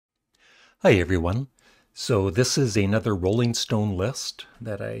Hi everyone. So this is another Rolling Stone list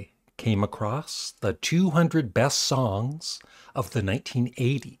that I came across, the 200 best songs of the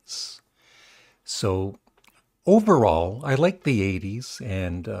 1980s. So overall, I like the 80s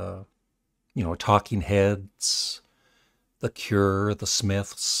and Talking Heads, The Cure, The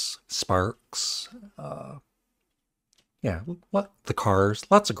Smiths, Sparks, the Cars,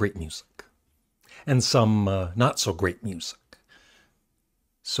 lots of great music and some not so great music.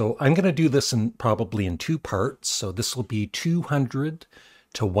 So I'm going to do this probably in two parts. So this will be 200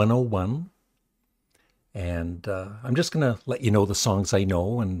 to 101. And I'm just going to let you know the songs I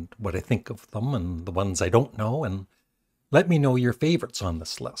know and what I think of them and the ones I don't know. And let me know your favorites on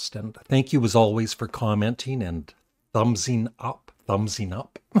this list. And thank you as always for commenting and thumbsing up, thumbing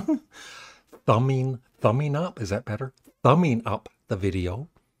up. Is that better? Thumbing up the video.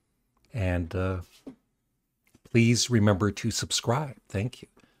 And please remember to subscribe. Thank you.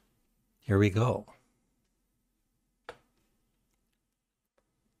 Here we go.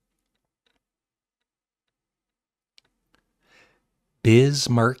 Biz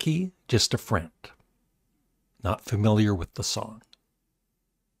Markie, Just a Friend. Not familiar with the song.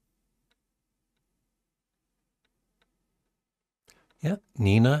 Yeah,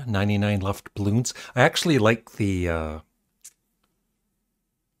 Nina, 99 Left Balloons. I actually like the,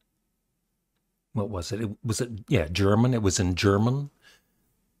 what was it? German. It was in German.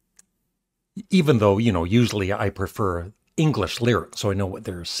 Even though, usually I prefer English lyrics, so I know what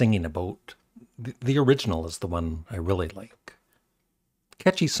they're singing about. The original is the one I really like.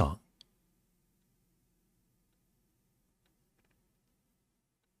 Catchy song.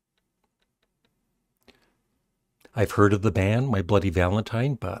 I've heard of the band, My Bloody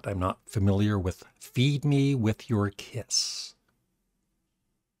Valentine, but I'm not familiar with Feed Me With Your Kiss.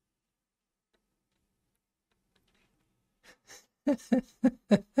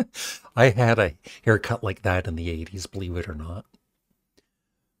 I had a haircut like that in the 80s, believe it or not.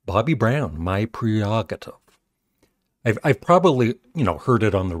 Bobby Brown, My Prerogative. I've probably, heard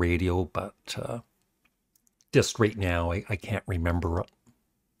it on the radio, but just right now I can't remember it,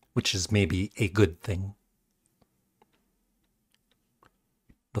 which is maybe a good thing.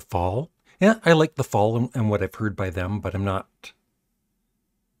 The Fall. Yeah, I like The Fall and what I've heard by them, but I'm not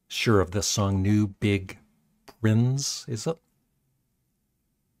sure of this song. New Big Prince, is it?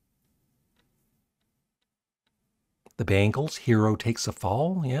 The Bangles, Hero Takes a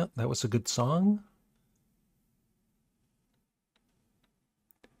Fall. Yeah, that was a good song.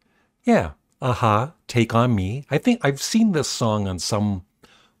 Yeah, Aha, Take on Me. I think I've seen this song on some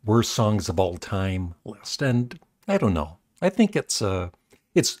worst songs of all time list, and I don't know. I think it's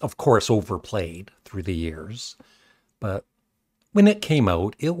of course overplayed through the years, but when it came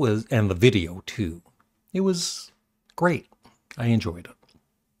out, it was, and the video too, it was great. I enjoyed it.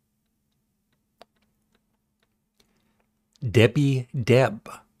 Debbie Deb,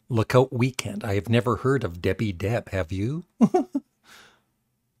 Lookout Weekend. I have never heard of Debbie Deb. Have you?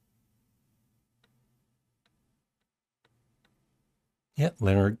 Yeah,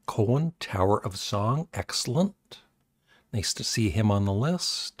 Leonard Cohen, Tower of Song. Excellent. Nice to see him on the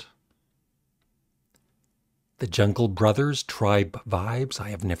list. The Jungle Brothers, Tribe Vibes. I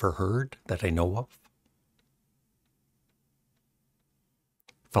have never heard that I know of.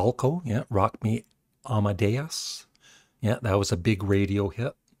 Falco, yeah, Rock Me Amadeus. Yeah, that was a big radio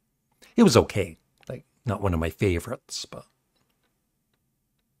hit. It was okay. Like, not one of my favorites, but.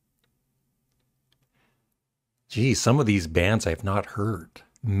 Gee, some of these bands I've not heard.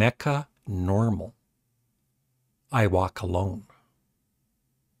 Mecca Normal. I Walk Alone.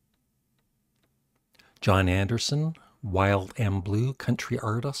 John Anderson, Wild and Blue, country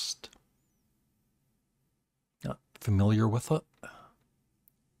artist. Not familiar with it.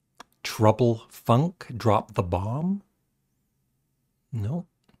 Trouble Funk, Drop the Bomb. No.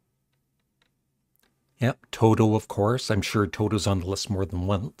 Yep, Toto, of course. I'm sure Toto's on the list more than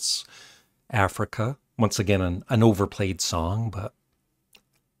once. Africa, once again, an overplayed song, but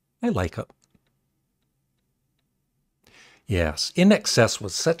I like it. Yes, INXS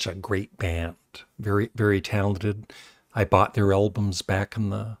was such a great band. Very, very talented. I bought their albums back in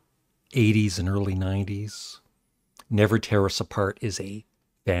the 80s and early 90s. Never Tear Us Apart is a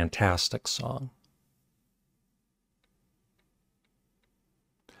fantastic song.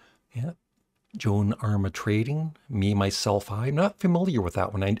 Yeah. Joan Armatrading, Me, Myself, I. I'm not familiar with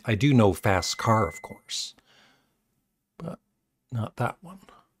that one. I do know Fast Car, of course, but not that one.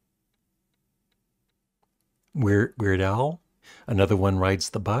 Weird Al, another one, Rides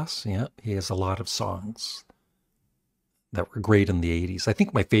the Bus. Yeah, he has a lot of songs that were great in the 80s. I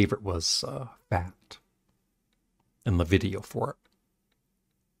think my favorite was Fat and the video for it.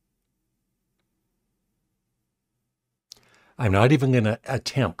 I'm not even going to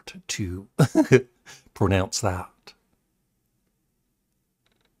attempt to pronounce that.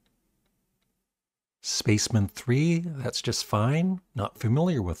 Spaceman 3, that's just fine. Not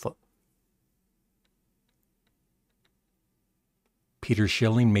familiar with it. Peter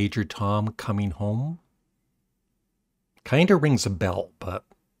Schilling, Major Tom, Coming Home. Kind of rings a bell, but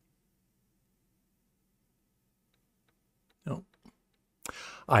no.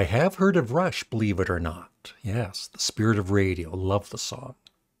 I have heard of Rush, believe it or not. Yes, The Spirit of Radio. Love the song.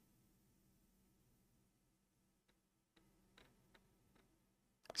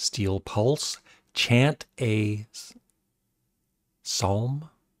 Steel Pulse. Chant a Psalm.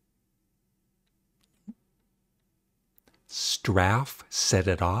 Straff, Set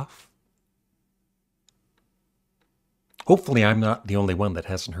It Off. Hopefully I'm not the only one that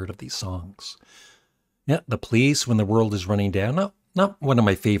hasn't heard of these songs. Yeah, The Police, When the World is Running Down. Not one of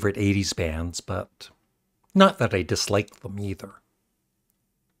my favorite 80s bands, but not that I dislike them either.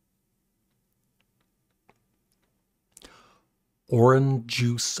 Orange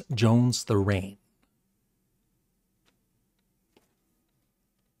Juice Jones, The Rain.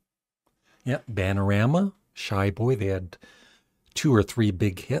 Yeah, Bananarama, Shy Boy. They had 2 or 3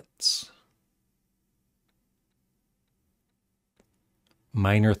 big hits.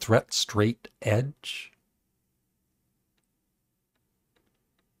 Minor Threat, Straight Edge.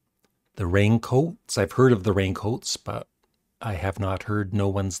 The Raincoats. I've heard of the Raincoats, but I have not heard No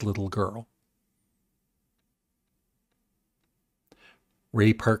One's Little Girl.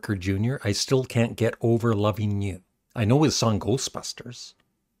 Ray Parker Jr. I Still Can't Get Over Loving You. I know his song Ghostbusters.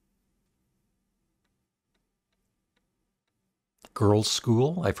 Girls'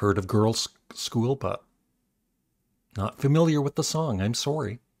 School. I've heard of Girls' School, but not familiar with the song. I'm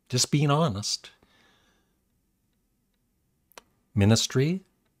sorry. Just being honest. Ministry.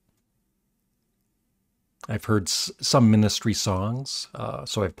 I've heard some Ministry songs,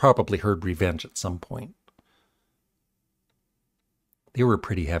 so I've probably heard Revenge at some point. They were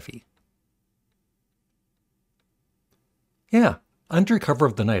pretty heavy. Yeah, Under Cover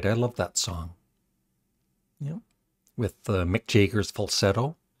of the Night. I love that song. Yeah, with Mick Jagger's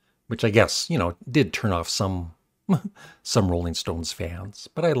falsetto, which I guess, did turn off some Rolling Stones fans,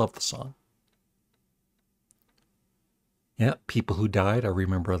 but I love the song. Yeah, People Who Died. I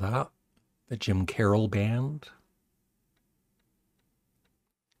remember that. The Jim Carroll Band.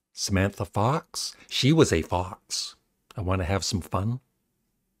 Samantha Fox. She was a fox. I Want to Have Some Fun.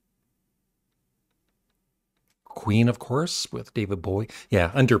 Queen, of course, with David Bowie. Yeah,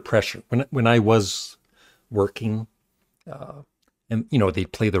 Under Pressure. When I was working, and,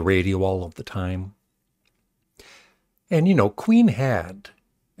 they'd play the radio all of the time. And, Queen had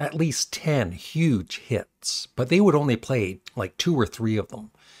at least 10 huge hits, but they would only play like 2 or 3 of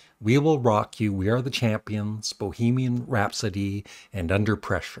them. We Will Rock You, We Are the Champions, Bohemian Rhapsody, and Under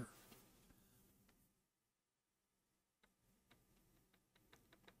Pressure.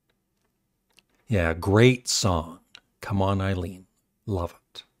 Yeah, great song. Come On, Eileen. Love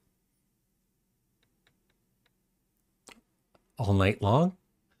it. All Night Long.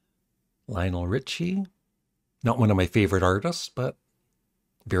 Lionel Richie. Not one of my favorite artists, but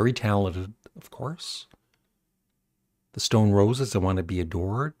very talented, of course. The Stone Roses, I Want to Be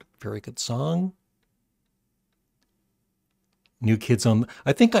Adored. Very good song. New Kids on...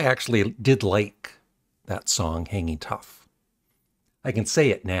 I think I actually did like that song, Hanging Tough. I can say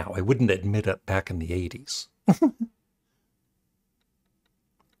it now. I wouldn't admit it back in the 80s.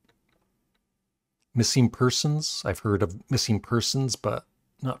 Missing Persons. I've heard of Missing Persons, but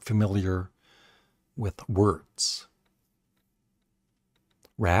not familiar with words.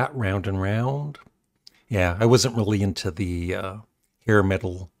 Rat, Round and Round. Yeah, I wasn't really into the hair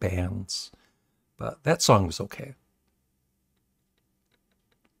metal bands, but that song was okay.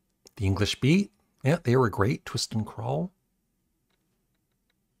 The English Beat. Yeah, they were great. Twist and Crawl.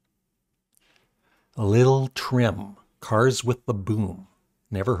 A Little Trim. Cars with the Boom.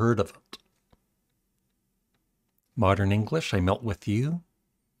 Never heard of it. Modern English. I Melt With You.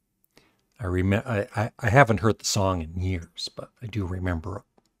 I haven't heard the song in years, but I do remember it.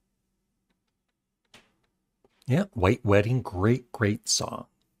 Yeah, White Wedding, great song.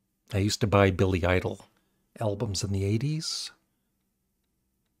 I used to buy Billy Idol albums in the 80s.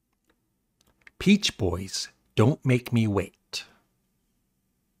 Peach Boys, Don't Make Me Wait.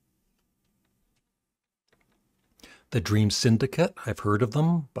 The Dream Syndicate, I've heard of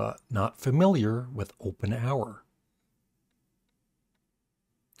them, but not familiar with Open Hour.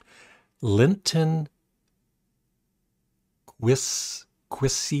 Linton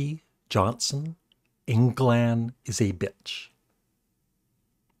Kwesi Johnson, England is a Bitch.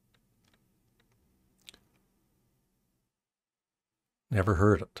 Never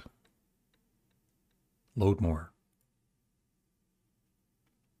heard it. Load more.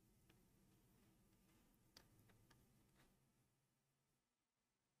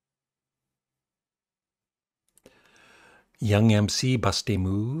 Young MC, Bust a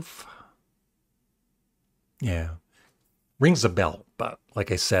Move. Yeah. Rings a bell, but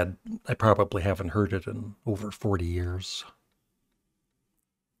like I said, I probably haven't heard it in over 40 years.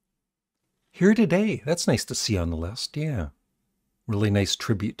 Here Today. That's nice to see on the list. Yeah. Really nice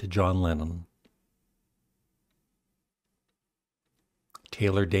tribute to John Lennon.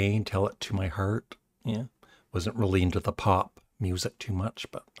 Taylor Dane, Tell It to My Heart. Yeah. Wasn't really into the pop music too much,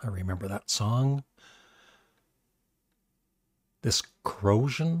 but I remember that song. This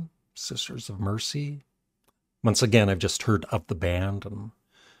Corrosion, Sisters of Mercy. Once again, I've just heard of the band and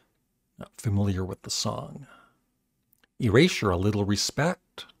not familiar with the song. Erasure, A Little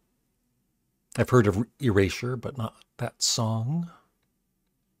Respect. I've heard of Erasure, but not that song.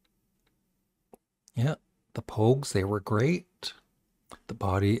 Yeah, the Pogues, they were great. The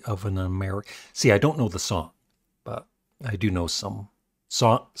Body of an American. See, I don't know the song, but I do know some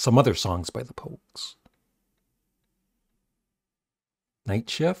other songs by the Pogues. Night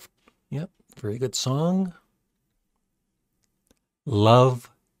Shift. Yep, very good song. Love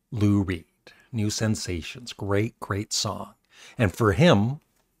Lou Reed. New Sensations. Great, great song. And for him,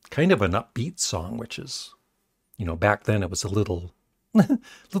 kind of an upbeat song, which is, back then it was a little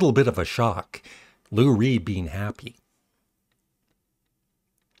bit of a shock. Lou Reed being happy.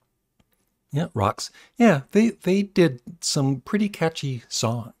 Yeah, Rocks. Yeah, they did some pretty catchy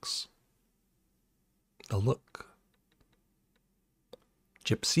songs. The Look.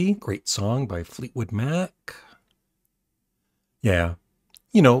 Gypsy, great song by Fleetwood Mac. Yeah,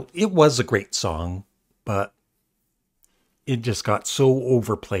 it was a great song, but it just got so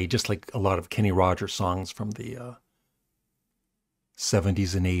overplayed, just like a lot of Kenny Rogers songs from the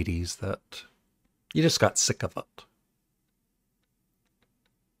 70s and 80s, that you just got sick of it.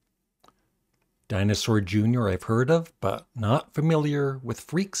 Dinosaur Jr. I've heard of, but not familiar with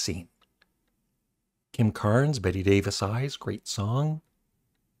Freak Scene. Kim Carnes, Betty Davis Eyes, great song.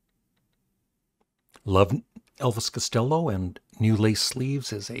 Love Elvis Costello, and New Lace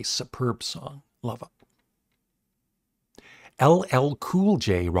Sleeves is a superb song. Love it. LL Cool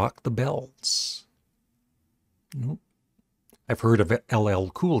J, Rock the Bells. Nope. I've heard of LL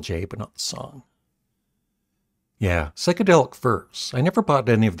Cool J, but not the song. Yeah, Psychedelic Furs. I never bought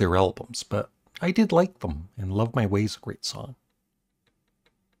any of their albums, but I did like them, and Love My Way's a great song.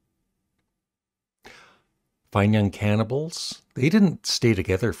 Fine Young Cannibals. They didn't stay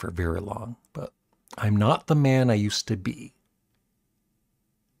together for very long, but I'm Not the Man I Used to Be.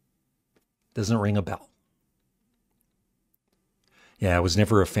 Doesn't ring a bell. Yeah, I was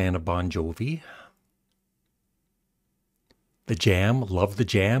never a fan of Bon Jovi. The Jam, love The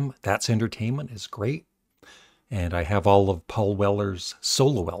Jam. That's Entertainment is great. And I have all of Paul Weller's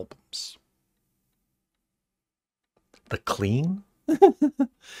solo albums. The Clean?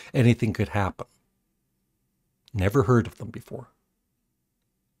 Anything Could Happen. Never heard of them before.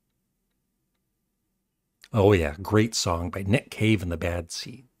 Oh yeah, great song by Nick Cave and the Bad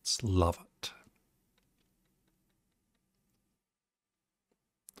Seeds. Love it.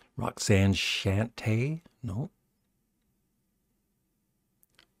 Roxanne Shante? Nope.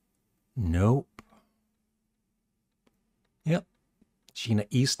 Nope. Yep. Sheena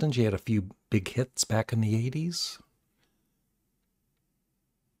Easton, she had a few big hits back in the 80s.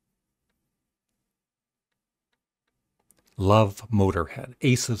 Love Motorhead,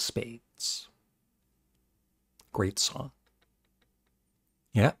 Ace of Spades. Great song.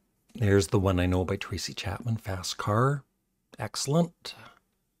 Yeah, there's the one I know by Tracy Chapman, Fast Car. Excellent.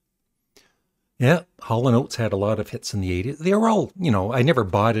 Yeah, Hall & Oates had a lot of hits in the 80s. They were all, I never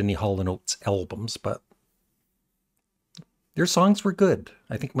bought any Hall & Oates albums, but their songs were good.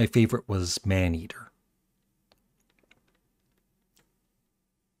 I think my favorite was Man-Eater.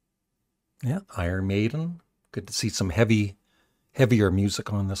 Yeah, Iron Maiden. Good to see some heavier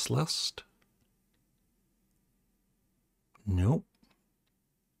music on this list. Nope.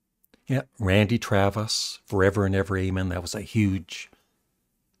 Yeah, Randy Travis, Forever and Ever Amen. That was a huge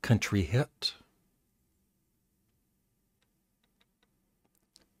country hit.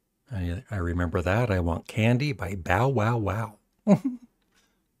 I remember that. I Want Candy by Bow Wow Wow.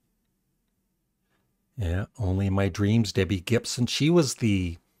 Yeah, Only in My Dreams, Debbie Gibson. She was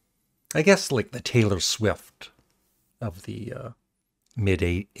I guess like the Taylor Swift of the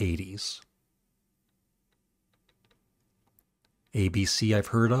mid-80s. ABC I've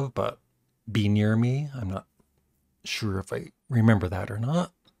heard of, but Be Near Me, I'm not sure if I remember that or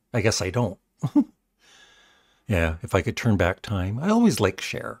not. I guess I don't. Yeah, if I could turn back time. I always like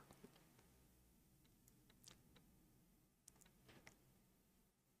Cher.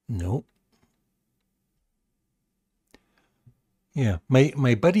 Nope. Yeah,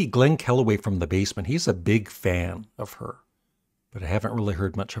 my buddy Glenn Kellaway from the basement, he's a big fan of her, but I haven't really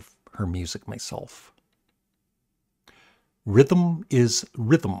heard much of her music myself. Rhythm is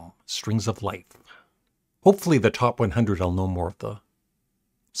Rhythm, Strings of Life. Hopefully the top 100 I'll know more of the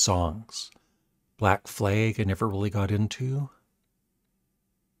songs. Black Flag I never really got into.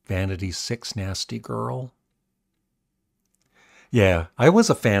 Vanity 6, Nasty Girl. Yeah, I was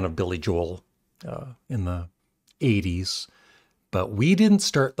a fan of Billy Joel in the 80s, but We Didn't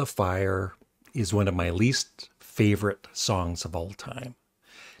Start the Fire is one of my least favorite songs of all time.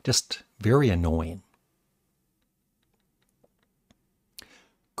 Just very annoying.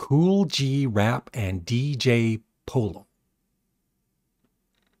 Cool G Rap and DJ Polo.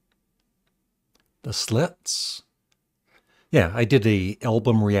 The Slits. Yeah, I did a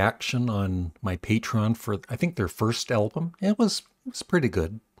album reaction on my Patreon for, I think, their first album. It was pretty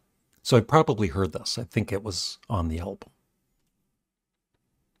good. So I probably heard this. I think it was on the album.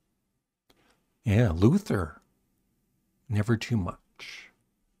 Yeah, Luther. Never Too Much.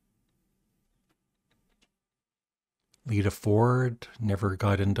 Lita Ford, never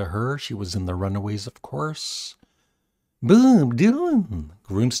got into her. She was in The Runaways, of course. Boom, doom.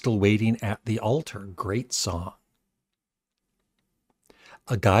 Groom Still Waiting at the Altar. Great song.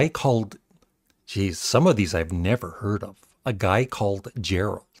 A Guy Called, geez, some of these I've never heard of. A Guy Called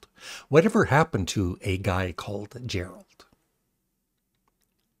Gerald. Whatever happened to A Guy Called Gerald?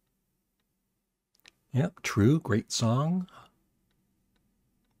 Yep, True, great song.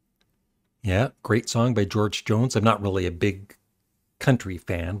 Yeah, great song by George Jones. I'm not really a big country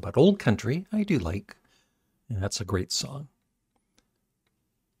fan, but old country I do like. And that's a great song.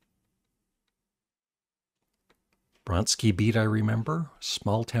 Bronski Beat, I remember.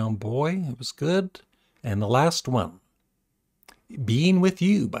 Small Town Boy, it was good. And the last one, Being With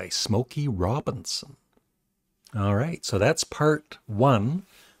You by Smokey Robinson. All right, so that's part one.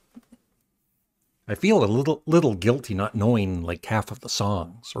 I feel a little guilty not knowing like half of the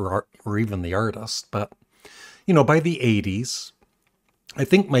songs or even the artist, but you know, by the 80s, I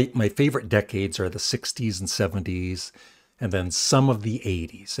think my favorite decades are the 60s and 70s, and then some of the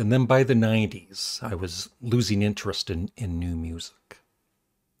 80s. And then by the 90s, I was losing interest in new music.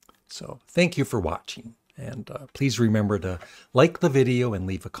 So thank you for watching. And please remember to like the video and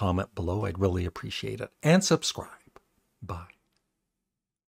leave a comment below. I'd really appreciate it. And subscribe. Bye.